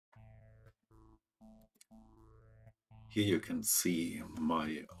Here you can see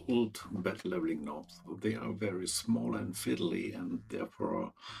my old bed leveling knobs. They are very small and fiddly, and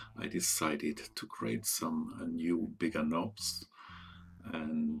therefore I decided to create some new bigger knobs.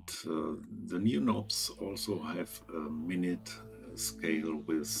 And the new knobs also have a minute scale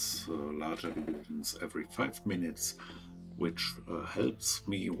with larger divisions every 5 minutes, which helps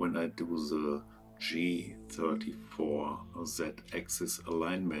me when I do the G34 Z-axis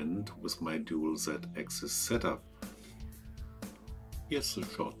alignment with my dual Z-axis setup. Here's a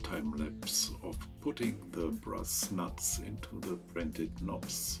short time lapse of putting the brass nuts into the printed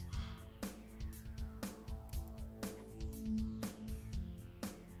knobs.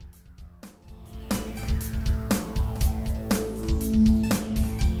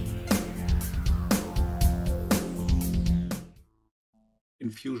 In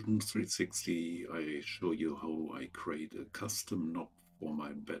Fusion 360 I show you how I create a custom knob for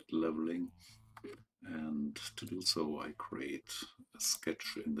my bed leveling, and to do so I create a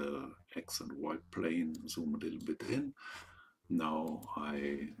sketch in the X and Y plane, zoom a little bit in. Now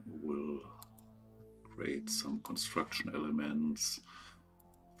I will create some construction elements.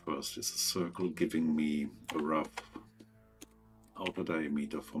 First is a circle giving me a rough outer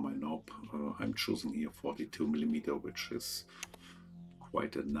diameter for my knob. I'm choosing here 42mm, which is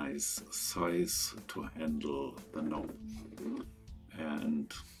quite a nice size to handle the knob.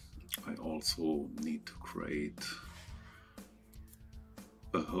 And I also need to create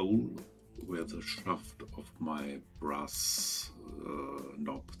a hole where the shaft of my brass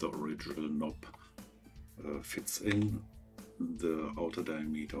knob, the original knob, fits in. The outer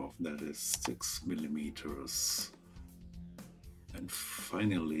diameter of that is 6mm. And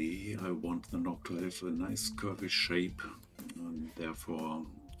finally, I want the knob to have a nice curvy shape, and therefore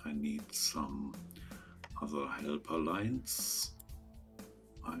I need some other helper lines.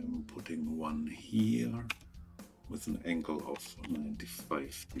 I'm putting one here with an angle of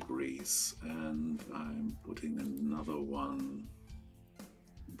 95 degrees, and I'm putting another one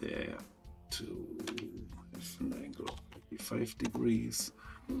there to have an angle of 85 degrees.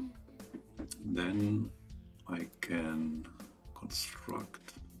 Then I can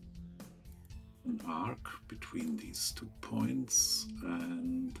construct an arc between these 2 points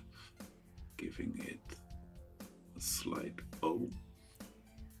and giving it a slight bow.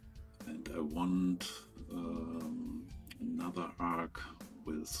 And I want another arc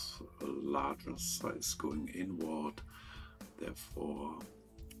with a larger size going inward. Therefore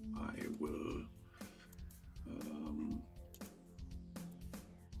I will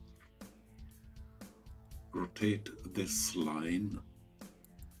rotate this line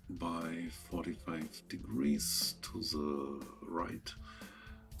by 45 degrees to the right.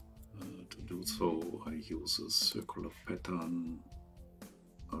 To do so I use a circular pattern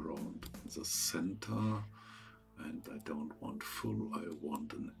around the center, and I don't want full, I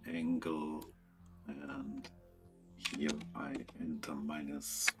want an angle, and here I enter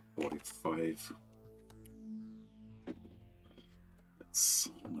 -45. That's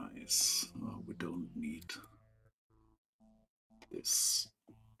nice. We don't need this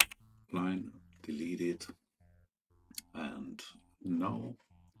line, delete it, and now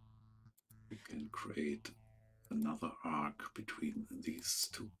we can create another arc between these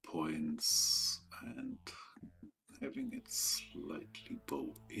 2 points and having it slightly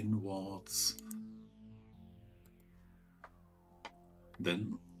bow inwards.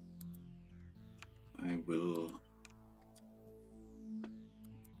 Then I will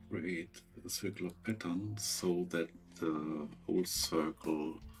create a circular pattern so that the whole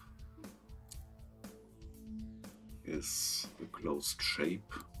circle is a closed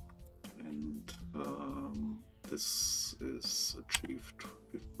shape, and this is achieved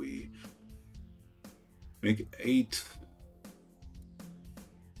if we make 8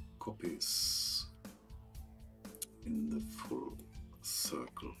 copies in the full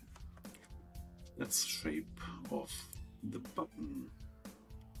circle. That's the shape of the button,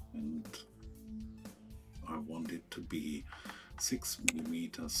 and I want it to be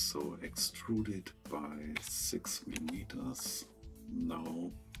 6mm, so extrude it by 6mm.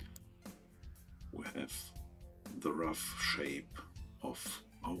 Now we have the rough shape of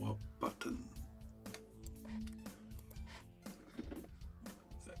our button.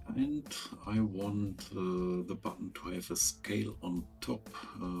 And I want the button to have a scale on top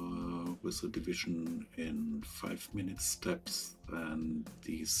with a division in 5-minute steps, and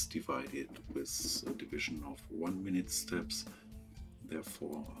these divided with a division of 1-minute steps.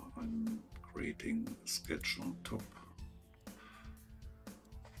 Therefore I'm creating a sketch on top,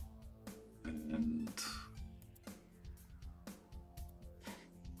 and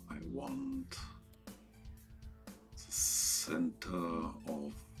I want the center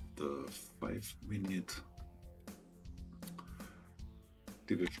of the 5-minute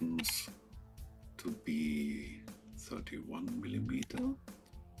divisions to be 31 millimeter,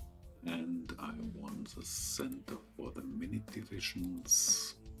 and I want the center for the minute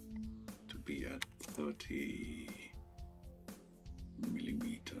divisions to be at 30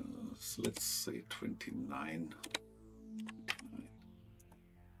 millimeters. Let's say 29.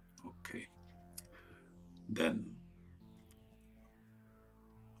 Okay. Then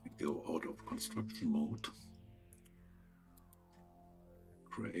I go out of construction mode,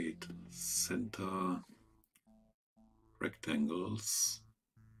 create center rectangles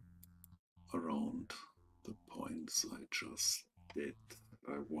around the points I just did.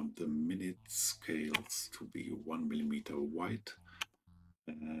 I want the minute scales to be 1 millimeter wide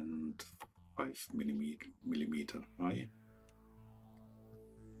and 5 millimeter high.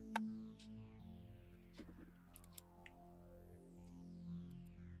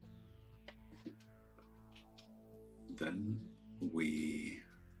 Then we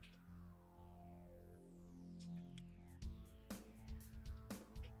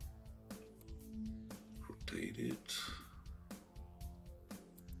rotate it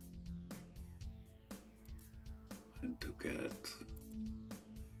and to get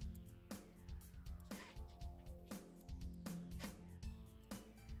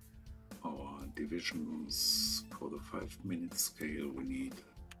our divisions for the 5-minute scale, we need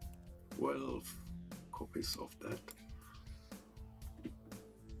 12 copies of that.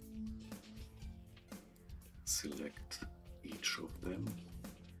 Select each of them.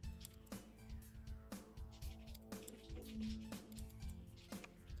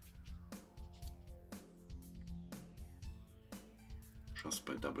 Just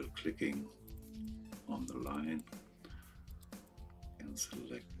by double clicking on the line and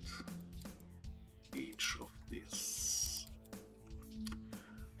select each of these.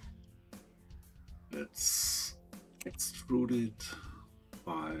 Let's extrude it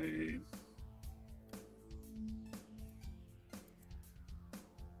by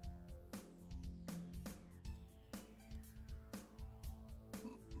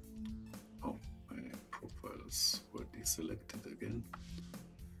were deselected again.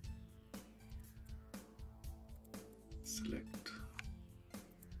 Select.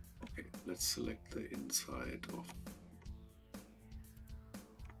 Okay, let's select the inside of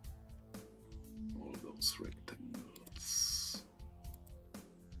all those rectangles.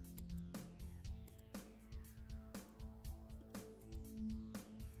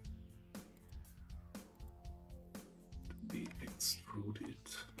 To be extruded.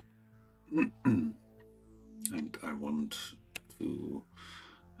 And I want to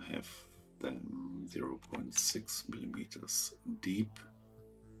have them 0.6 millimeters deep,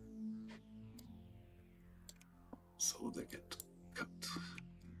 so they get cut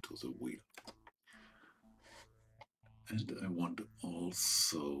into the wheel. And I want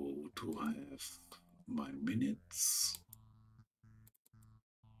also to have my minutes,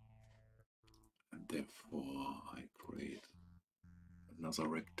 and therefore I create another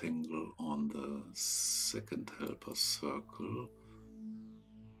rectangle on the second helper circle.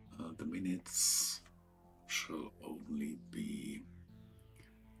 The minutes shall only be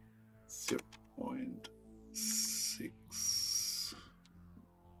 0.6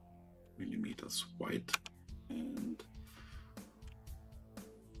 millimeters wide and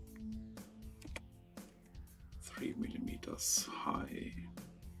 3 millimeters high.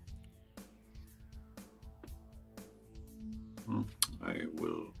 I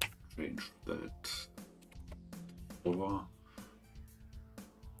will change that over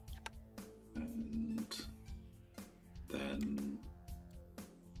and then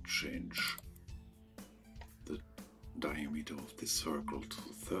change the diameter of this circle to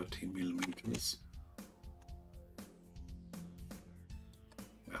 30 millimeters.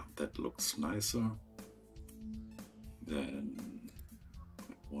 Yeah, that looks nicer. Then I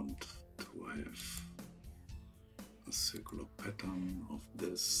want to have a circular pattern of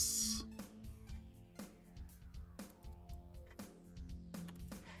this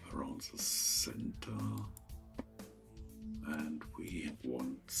around the center, and we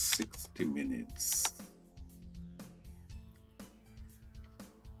want 60 minutes.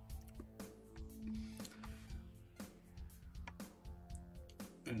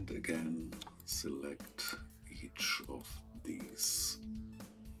 And again select each of these.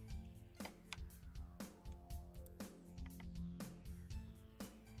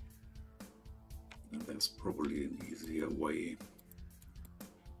 And there's probably an easier way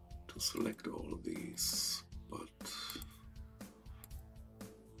to select all of these, but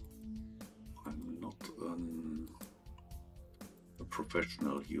I'm not an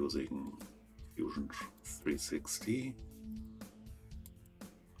professional using Fusion 360.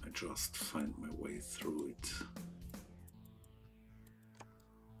 I just find my way through it.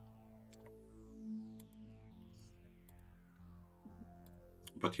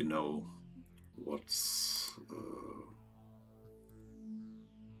 But you know what's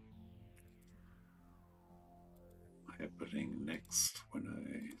happening next when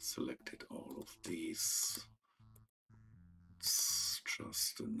I selected all of these. It's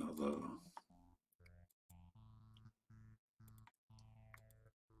just another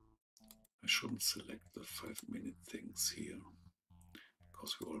I shouldn't select the 5-minute things here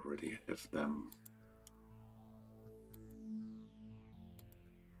because we already have them.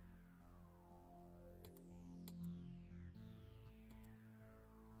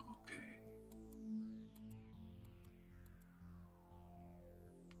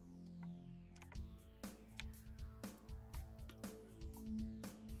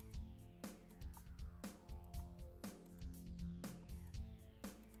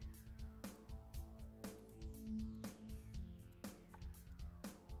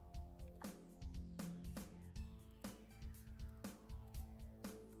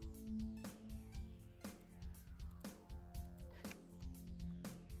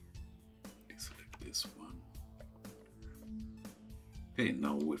 Select this one. Okay,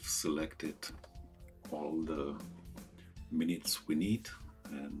 now we've selected all the minutes we need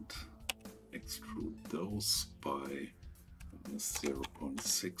and extrude those by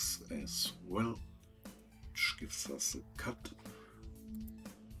 -0.6 as well, which gives us a cut.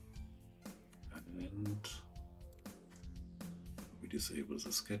 And we disable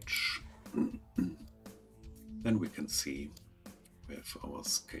the sketch. Then we can see we have our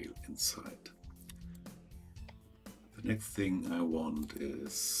scale inside. The next thing I want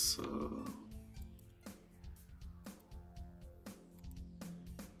is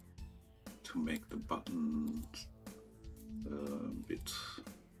to make the button a bit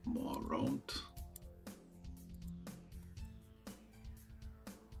more round.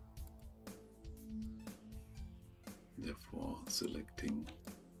 Therefore, selecting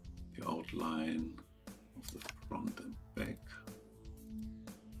the outline of the front and back.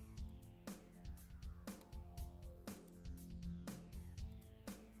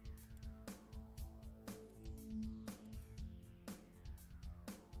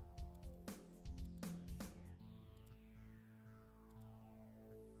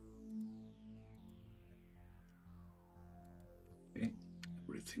 Okay,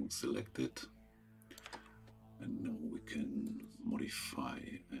 everything selected. And now we can modify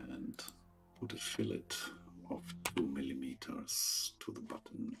and put a fillet of 2 millimeters to the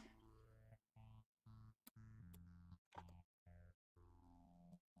button.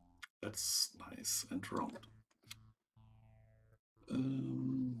 That's nice and round.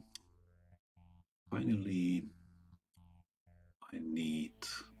 Finally, I need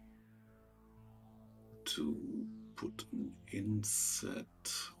to put an inset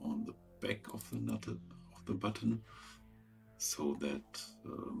on the back of the nut of the button so that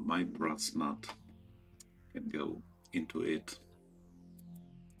my brass nut can go into it.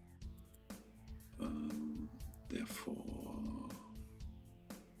 Therefore,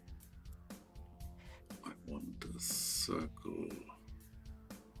 I want a circle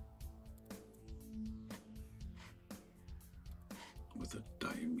with a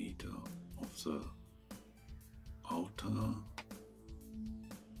diameter of the outer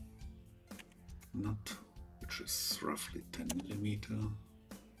nut, which is roughly 10 millimeter,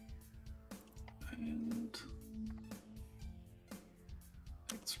 and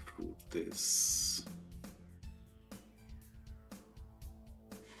extrude this.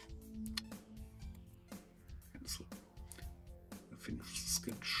 Cancel. Finish the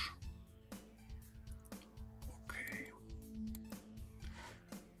sketch. Okay.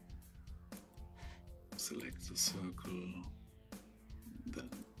 Select the circle, then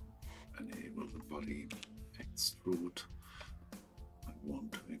enable the body extrude. I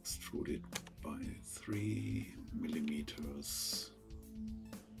want to extrude it by 3 millimeters.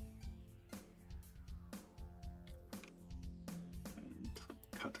 And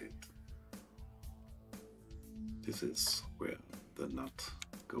cut it. This is where the nut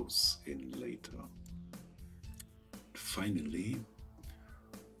goes in later. Finally,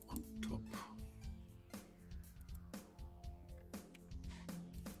 on top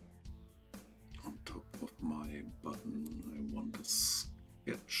of my button, I want to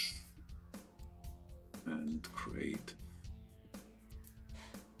sketch and create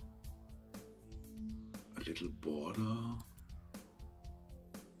a little border.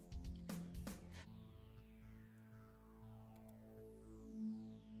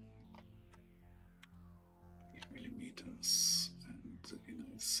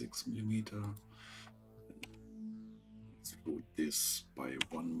 6 millimeter. Extrude this by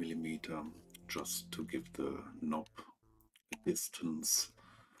 1 millimeter just to give the knob a distance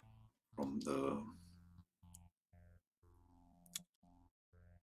from the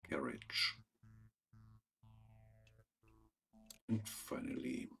carriage. And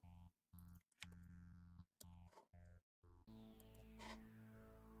finally,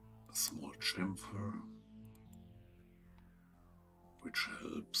 a small chamfer, which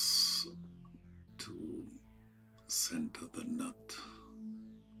helps to center the nut.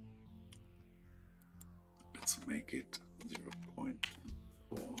 Let's make it 0.4.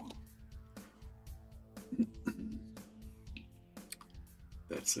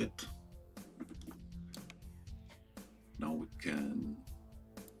 That's it. Now we can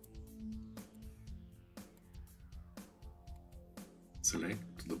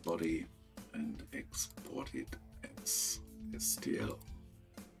select the body and export it as STL.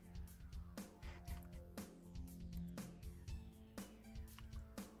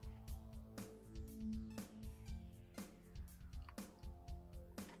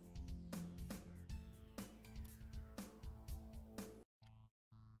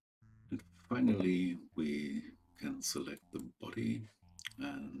 And finally, we can select the body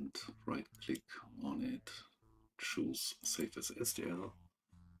and right click on it, choose Save as STL,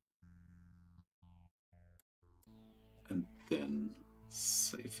 and then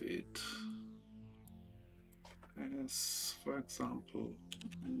save it as, for example,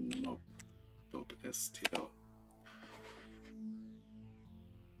 knob.stl.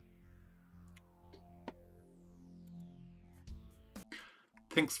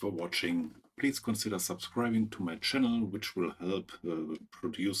 Thanks for watching. Please consider subscribing to my channel, which will help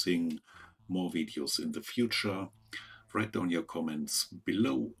producing more videos in the future. Write down your comments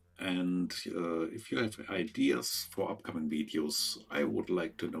below, and if you have ideas for upcoming videos, I would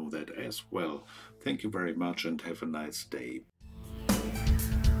like to know that as well. Thank you very much and have a nice day.